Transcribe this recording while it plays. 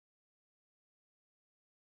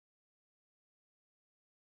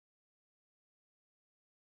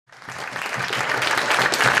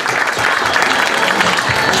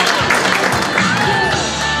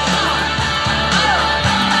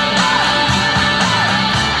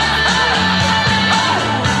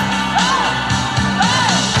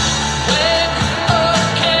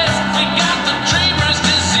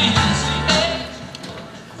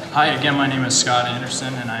Again, my name is Scott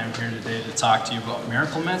Anderson, and I am here today to talk to you about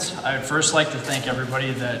Miracle Mints. I would first like to thank everybody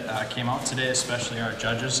that came out today, especially our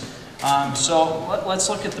judges. Let's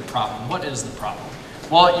look at the problem. What is the problem?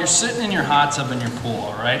 Well, you're sitting in your hot tub in your pool,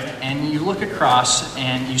 all right, and you look across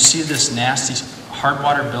and you see this nasty hard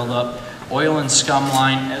water buildup, oil and scum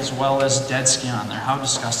line, as well as dead skin on there. How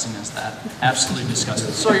disgusting is that? Absolutely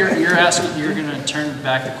disgusting. So you're going to turn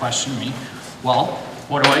back the question to me. Well,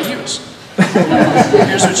 what do I use?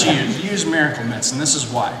 Here's what you use. You use Miracle Mints, and this is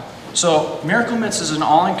why. So Miracle Mints is an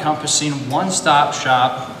all-encompassing, one-stop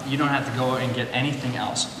shop. You don't have to go and get anything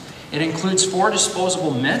else. It includes 4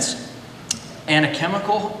 disposable mitts and a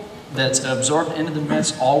chemical that's absorbed into the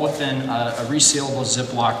mitts, all within a resealable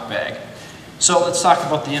Ziploc bag. So let's talk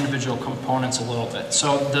about the individual components a little bit.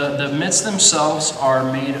 So the mitts themselves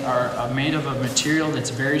are made of a material that's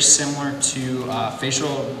very similar to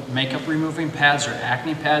facial makeup removing pads or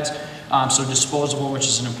acne pads. So disposable, which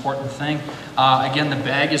is an important thing. Again, the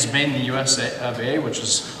bag is made in the USA of A, which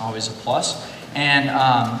is always a plus. And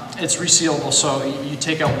it's resealable, so you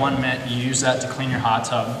take out one mitt, you use that to clean your hot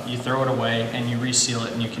tub, you throw it away, and you reseal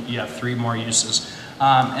it, and you have 3 more uses.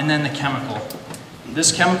 And then the chemical.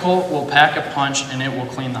 This chemical will pack a punch, and it will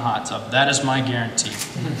clean the hot tub. That is my guarantee.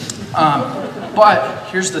 But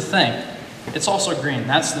here's the thing. It's also green.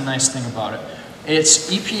 That's the nice thing about it. It's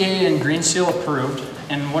EPA and Green Seal approved.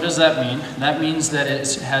 And what does that mean? That means that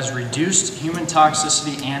it has reduced human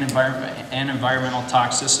toxicity and environmental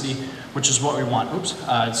toxicity, which is what we want. Oops.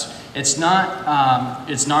 It's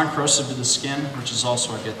non-corrosive to the skin, which is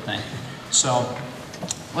also a good thing. So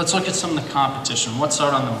let's look at some of the competition. What's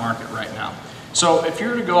out on the market right now? So if you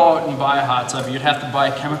were to go out and buy a hot tub, you'd have to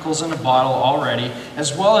buy chemicals in a bottle already,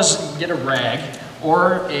 as well as get a rag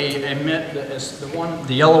or a mitt.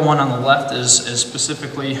 The yellow one on the left is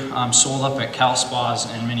specifically sold up at Cal Spas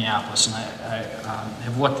in Minneapolis, and I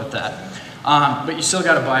have looked at that. But you still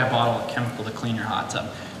got to buy a bottle of chemical to clean your hot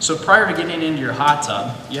tub. So prior to getting into your hot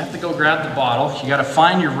tub, you have to go grab the bottle, you got to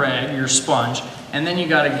find your rag, your sponge, and then you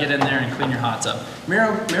got to get in there and clean your hot tub.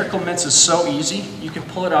 Miracle Mints is so easy. You can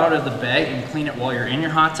pull it out of the bag and clean it while you're in your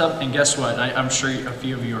hot tub. And guess what? I'm sure a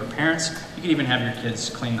few of you are parents. You can even have your kids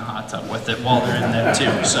clean the hot tub with it while they're in there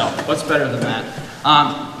too. So what's better than that?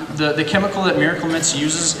 The chemical that Miracle Mints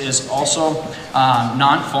uses is also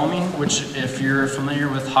non-foaming, which if you're familiar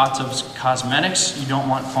with hot tubs cosmetics, you don't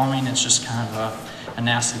want foaming. It's just kind of a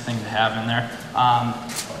nasty thing to have in there.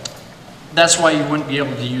 That's why you wouldn't be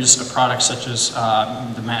able to use a product such as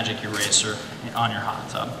the Magic Eraser on your hot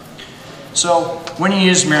tub. So when you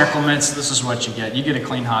use Miracle Mints, this is what you get. You get a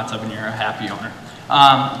clean hot tub and you're a happy owner.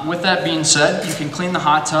 With that being said, you can clean the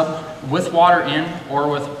hot tub with water in or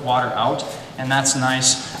with water out, and that's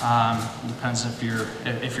nice. Depends if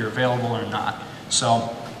you're available or not.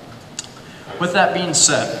 So with that being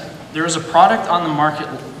said, there was a product on the market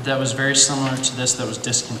that was very similar to this that was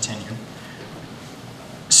discontinued.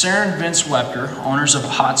 Sarah and Vince Webker, owners of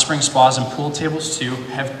Hot Spring Spas and Pool Tables 2,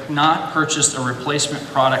 have not purchased a replacement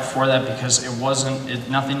product for that because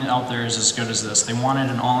nothing out there is as good as this. They wanted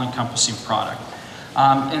an all-encompassing product.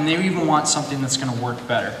 And they even want something that's going to work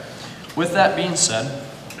better. With that being said,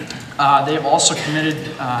 they have also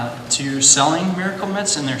committed to selling Miracle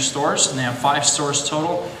Mints in their stores, and they have 5 stores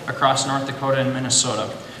total across North Dakota and Minnesota.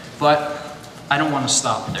 But I don't want to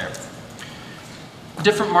stop there.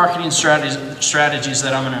 Different marketing strategies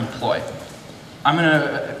that I'm going to employ. I'm going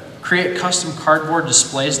to create custom cardboard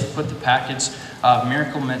displays to put the packets of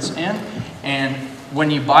Miracle Mints in, and when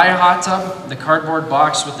you buy a hot tub, the cardboard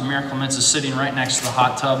box with the Miracle Mints is sitting right next to the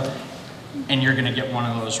hot tub, and you're going to get one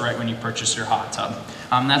of those right when you purchase your hot tub.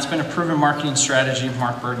 That's been a proven marketing strategy.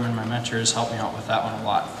 Mark Bergman, my mentor, has helped me out with that one a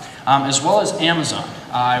lot. As well as Amazon.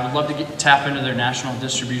 I would love to tap into their national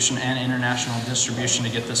distribution and international distribution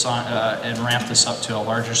to get this on and ramp this up to a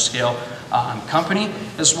larger scale company,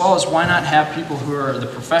 as well as why not have people who are the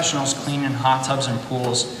professionals cleaning hot tubs and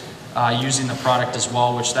pools using the product as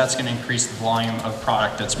well, which that's going to increase the volume of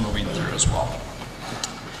product that's moving through as well.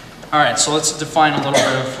 All right, so let's define a little bit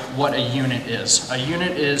of what a unit is. A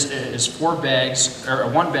unit is 4 bags, or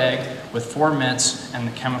 1 bag with 4 mitts and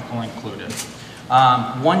the chemical included.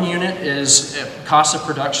 1 unit cost of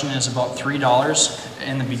production is about $3.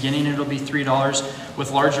 In the beginning it'll be $3.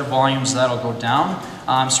 With larger volumes that'll go down.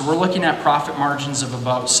 So we're looking at profit margins of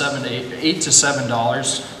about $8 to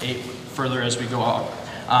 $7, 8 further as we go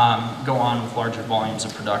on with larger volumes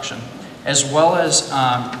of production. As well as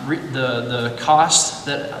the cost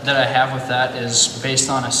that I have with that is based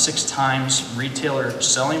on a 6 times retailer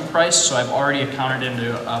selling price, so I've already accounted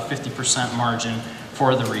into a 50% margin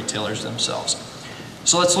for the retailers themselves.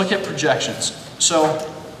 So let's look at projections.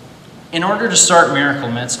 So In order to start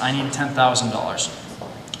Miracle Mitts, I need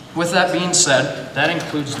 $10,000. With that being said, that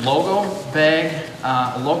includes logo, bag,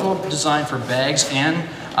 a logo design for bags and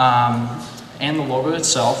the logo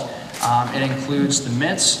itself. It includes the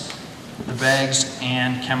mitts, the bags,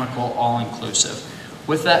 and chemical all-inclusive.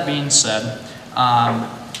 With that being said,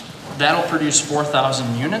 that'll produce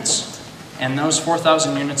 4,000 units. And those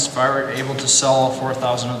 4,000 units, if I were able to sell all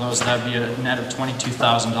 4,000 of those, that'd be a net of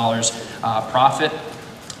 $22,000 profit.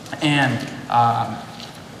 And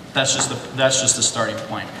that's just the starting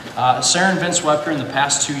point. Sarah and Vince Webker in the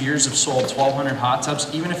past 2 years have sold 1,200 hot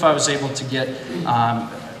tubs. Even if I was able to get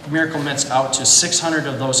Miracle Mitts out to 600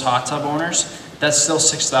 of those hot tub owners, that's still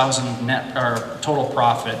 6,000 net or total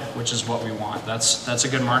profit, which is what we want. That's a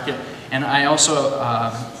good market. And I also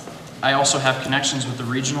have connections with the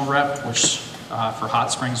regional rep, which for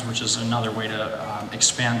Hot Springs, which is another way to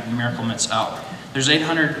expand Miracle Mitts out. There's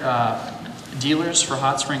 800 dealers for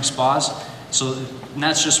Hot Springs spas, so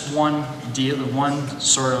that's just one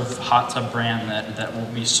sort of hot tub brand that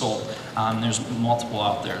will be sold. There's multiple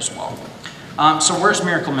out there as well. So where's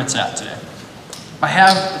Miracle Mitts at today? I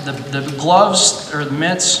have the gloves, or the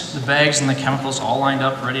mitts, the bags, and the chemicals all lined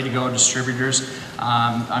up, ready to go, distributors.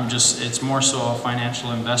 It's more so a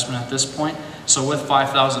financial investment at this point. So with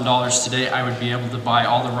 $5,000 today, I would be able to buy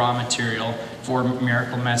all the raw material for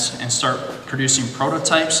Miracle Mitts and start producing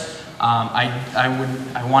prototypes.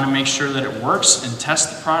 I want to make sure that it works and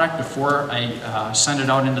test the product before I send it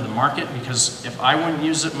out into the market, because if I wouldn't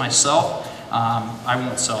use it myself, I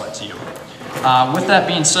won't sell it to you. With that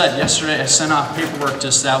being said, yesterday I sent off paperwork to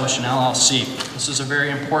establish an LLC. This is a very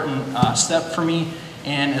important step for me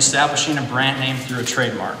in establishing a brand name through a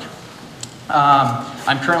trademark.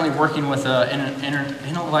 I'm currently working with an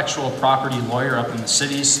intellectual property lawyer up in the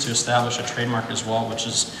cities to establish a trademark as well, which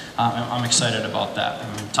is, I'm excited about that.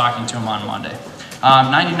 I'm talking to him on Monday.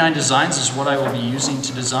 99 Designs is what I will be using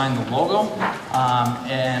to design the logo,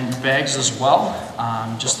 and bags as well.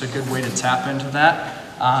 Just a good way to tap into that.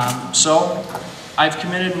 So I've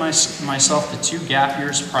committed myself to 2 gap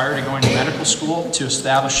years prior to going to medical school to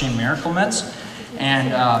establishing Miracle Mitts.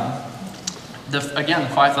 And again,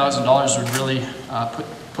 the $5,000 would really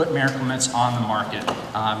put Miracle Mitts on the market.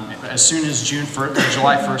 As soon as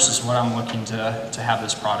July 1st is what I'm looking to have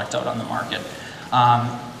this product out on the market.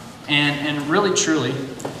 And really, truly,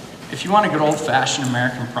 if you want a good old-fashioned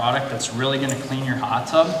American product that's really going to clean your hot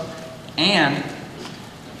tub and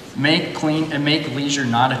make leisure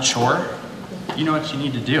not a chore, you know what you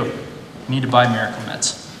need to do. You need to buy Miracle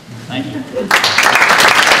Mitts. Thank you.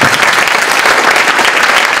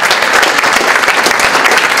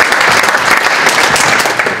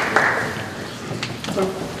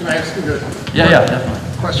 Can I ask you the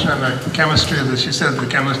definitely. question on the chemistry of this? You said the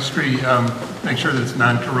chemistry, make sure that it's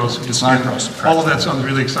non-corrosive. It's non-corrosive, all of that sounds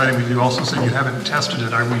really exciting, but you also said you haven't tested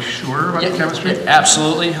it. Are we sure about the chemistry?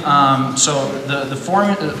 Absolutely. So the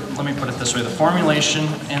formula, let me put it this way, the formulation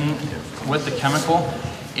with the chemical,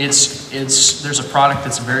 there's a product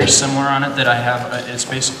that's very similar on it that I have. It's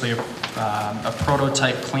basically a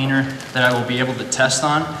prototype cleaner that I will be able to test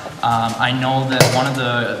on. I know that one of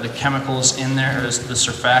the chemicals in there is the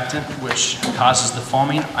surfactant, which causes the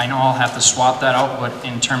foaming. I know I'll have to swap that out, but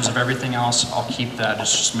in terms of everything else, I'll keep that.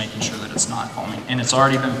 It's just making sure that it's not foaming. And it's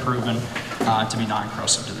already been proven to be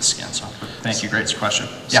non-corrosive to the skin. So thank you, great question.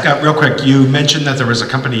 Scott, real quick, you mentioned that there was a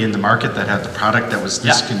company in the market that had the product that was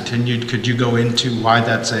discontinued. Could you go into why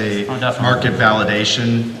that's a market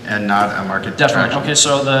validation and not a market Definitely. Okay,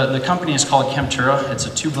 so the company is called Chemtura. It's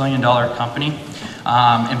a $2 billion company.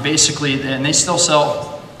 And basically, they still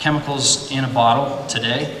sell chemicals in a bottle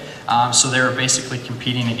today. So they were basically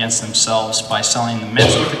competing against themselves by selling the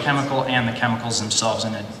mitts with the chemical and the chemicals themselves,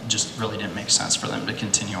 and it just really didn't make sense for them to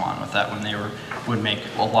continue on with that when they would make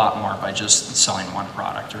a lot more by just selling one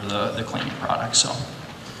product or the cleaning product. So,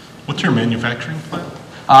 what's your manufacturing plan?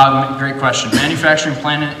 Great question. Manufacturing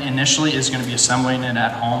plan initially is going to be assembling it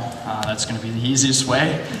at home. That's going to be the easiest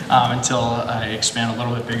way until I expand a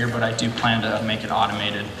little bit bigger, but I do plan to make it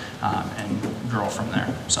automated and grow from there.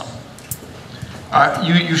 So.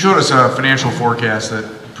 You showed us a financial forecast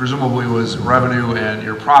that presumably was revenue, and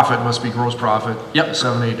your profit must be gross profit. Yep.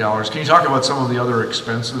 $7, $8. Can you talk about some of the other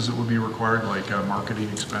expenses that would be required, like marketing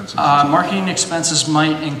expenses? Marketing expenses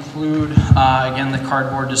might include, again, the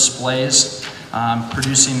cardboard displays,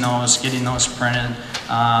 producing those, getting those printed,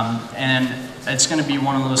 And it's going to be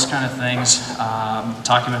one of those kind of things,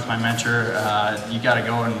 talking with my mentor, you got to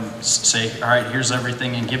go and say, all right, here's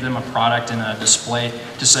everything, and give them a product and a display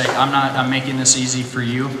to say, I'm making this easy for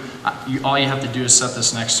you. All you have to do is set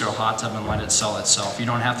this next to a hot tub and let it sell itself. You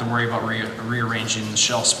don't have to worry about rearranging the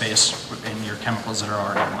shelf space in your chemicals that are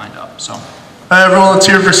already lined up. So, everyone, let's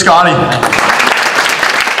hear it for Scotty.